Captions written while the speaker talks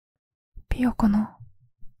ピヨコの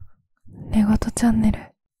寝言チャンネル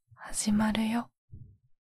始まるよ。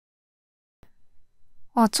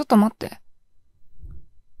あ、ちょっと待って。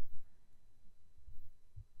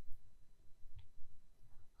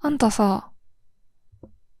あんたさ、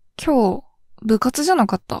今日部活じゃな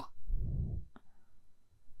かった？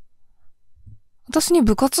私に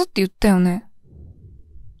部活って言ったよね。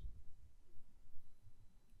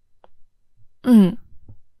うん。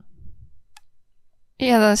い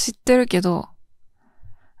や、知ってるけど。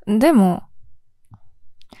でも、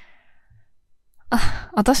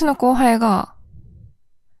私の後輩が、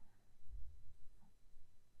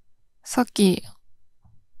さっき、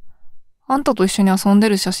あんたと一緒に遊んで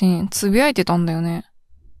る写真つぶやいてたんだよね。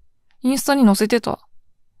インスタに載せてた。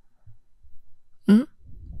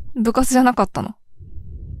部活じゃなかったの？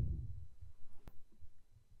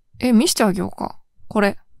見してあげようか。こ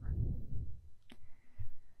れ。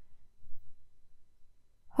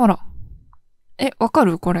ほら。わか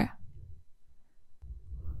る？これ。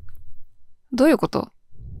どういうこと？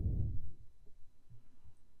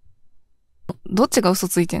どっちが嘘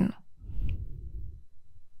ついてんの？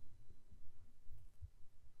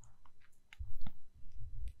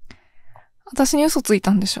私に嘘つい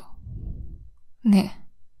たんでしょ。ねえ。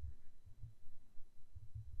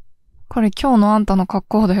これ今日のあんたの格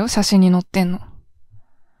好だよ、写真に載ってんの。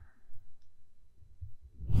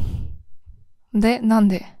で、なん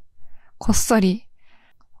で、こっそり、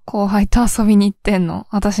後輩と遊びに行ってんの？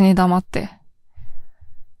私に黙って。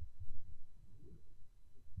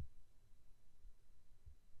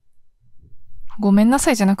ごめんな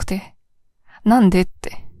さいじゃなくて、なんでっ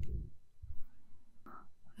て。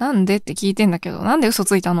なんでって聞いてんだけど、なんで嘘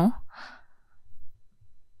ついたの？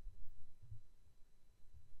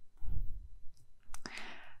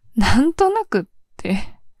なんとなくって、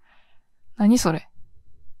何それ？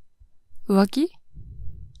浮気？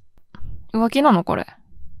浮気なのこれ。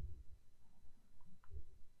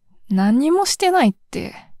何にもしてないっ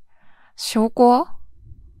て、証拠は？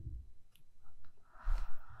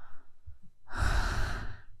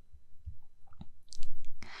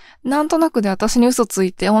なんとなくで私に嘘つ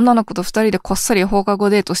いて女の子と二人でこっそり放課後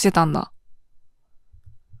デートしてたんだ。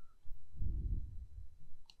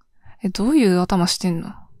どういう頭してん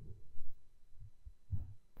の？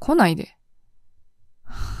来ないで。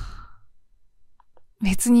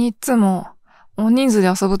別にいつも大人数で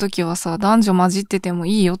遊ぶときはさ、男女混じってても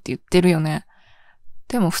いいよって言ってるよね。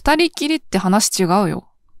でも二人っきりって話違うよ。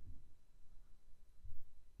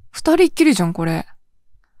二人っきりじゃんこれ。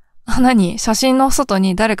何？写真の外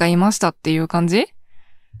に誰かいましたっていう感じ？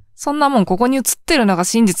そんなもんここに写ってるのが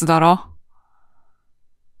真実だろ。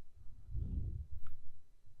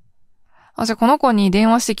じゃあこの子に電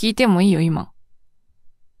話して聞いてもいいよ今。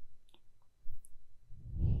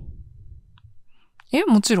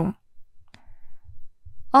もちろん。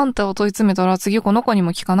あんたを問い詰めたら次この子に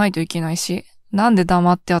も聞かないといけないし、なんで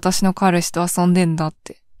黙って私の彼氏と遊んでんだっ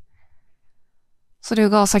て。それ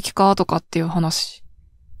が先か後かっていう話。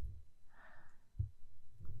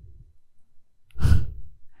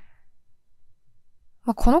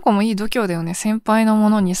この子もいい度胸だよね。先輩のも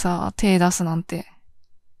のにさ、手出すなんて。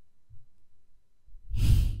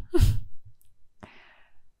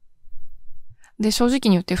で、正直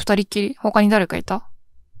に言って二人っきり？他に誰かいた？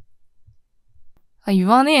言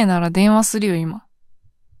わねえなら電話するよ、今。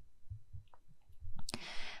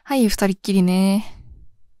はい、二人っきりね。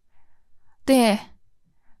で、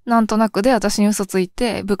なんとなくで私に嘘つい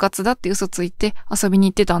て、部活だって嘘ついて遊びに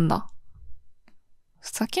行ってたんだ。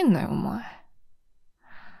ふざけんなよ、お前。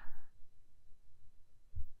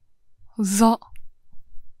うざ。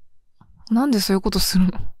なんでそういうことする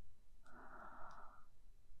の？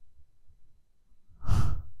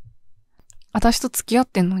私と付き合っ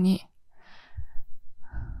てんのに、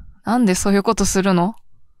なんでそういうことするの？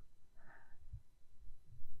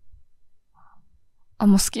も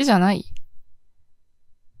う好きじゃない？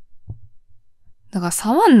だから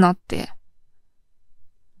触んなって。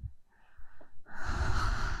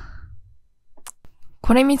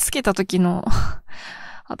これ見つけた時の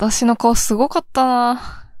私の顔すごかったな。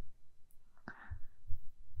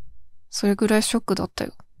それぐらいショックだった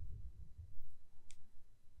よ。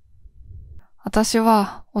私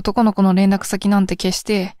は男の子の連絡先なんて消し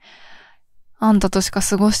て、あんたとしか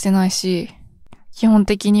過ごしてないし、基本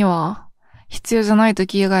的には必要じゃない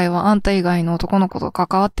時以外はあんた以外の男の子と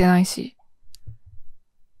関わってないし。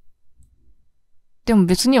でも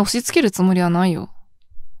別に押し付けるつもりはないよ。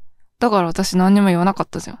だから私何にも言わなかっ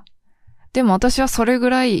たじゃん。でも私はそれ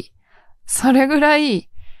ぐらい、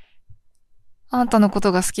あんたのこ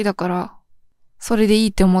とが好きだから、それでいい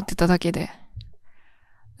って思ってただけで。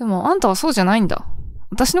でもあんたはそうじゃないんだ。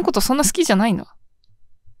私のことそんな好きじゃないの？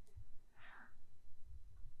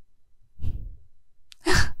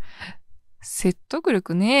説得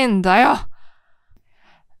力ねえんだよ。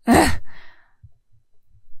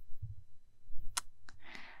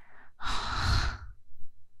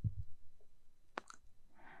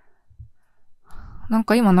なん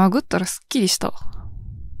か今殴ったらすっきりした。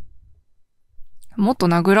もっと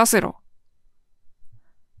殴らせろ。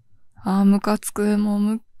ムカつく、もう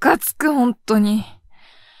ムカつく、本当に。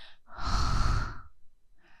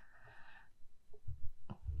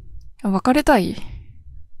別れたい？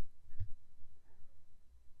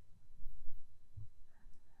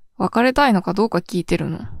別れたいのかどうか聞いてる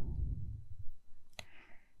の？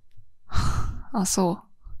そう。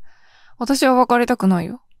私は別れたくない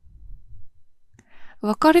よ。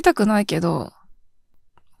別れたくないけど、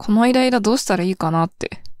このイライラどうしたらいいかなっ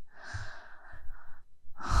て。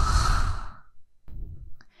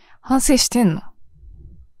反省してんの？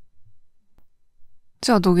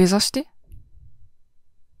じゃあ土下座して。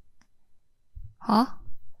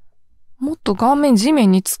もっと顔面地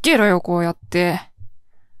面につけろよ、こうやって。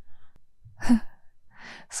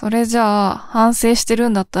それじゃあ、反省してる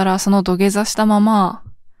んだったら、その土下座したまま、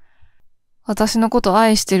私のこと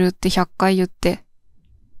愛してるって100回言って。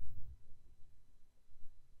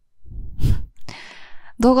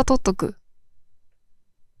動画撮っとく。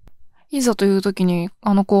いざという時に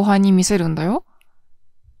後輩に見せるんだよ。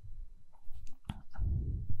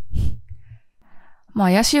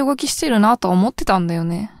怪しい動きしてるなとは思ってたんだよ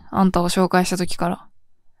ね。あんたを紹介した時から。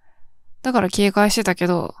だから警戒してたけ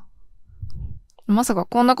ど、まさか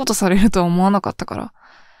こんなことされるとは思わなかったか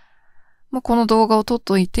ら。この動画を撮っ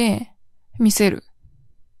といて、見せる。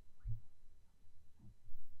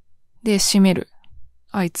で、閉める。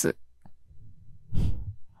あいつ。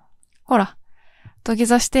ほら、土下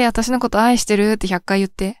座して私のこと愛してるって100回言っ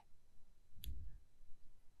て。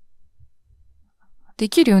で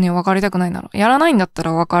きるよね、別れたくないなら。やらないんだった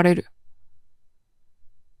ら別れる。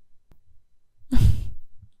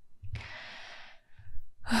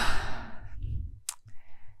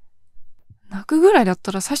泣くぐらいだっ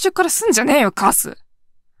たら最初からすんじゃねえよ、カス。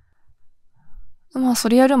そ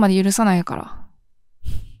れやるまで許さないか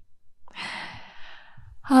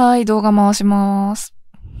ら。動画回します。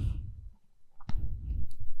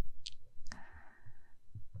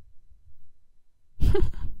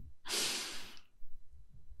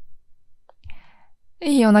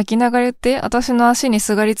いいよ、泣きながら言って。私の足に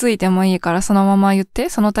すがりついてもいいからそのまま言って。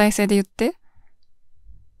その体勢で言って。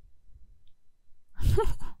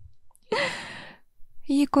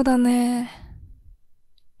いい子だね。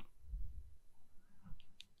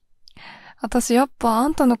私やっぱあ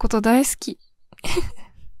んたのこと大好き。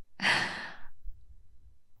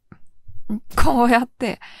こうやっ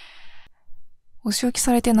て、お仕置き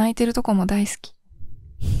されて泣いてるとこも大好き。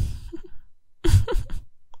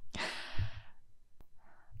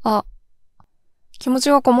気持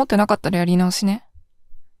ちがこもってなかったらやり直しね。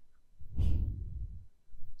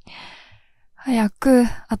早く、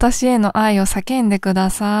私への愛を叫んでく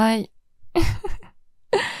ださい。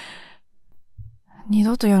二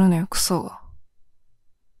度とやるなよ、クソが。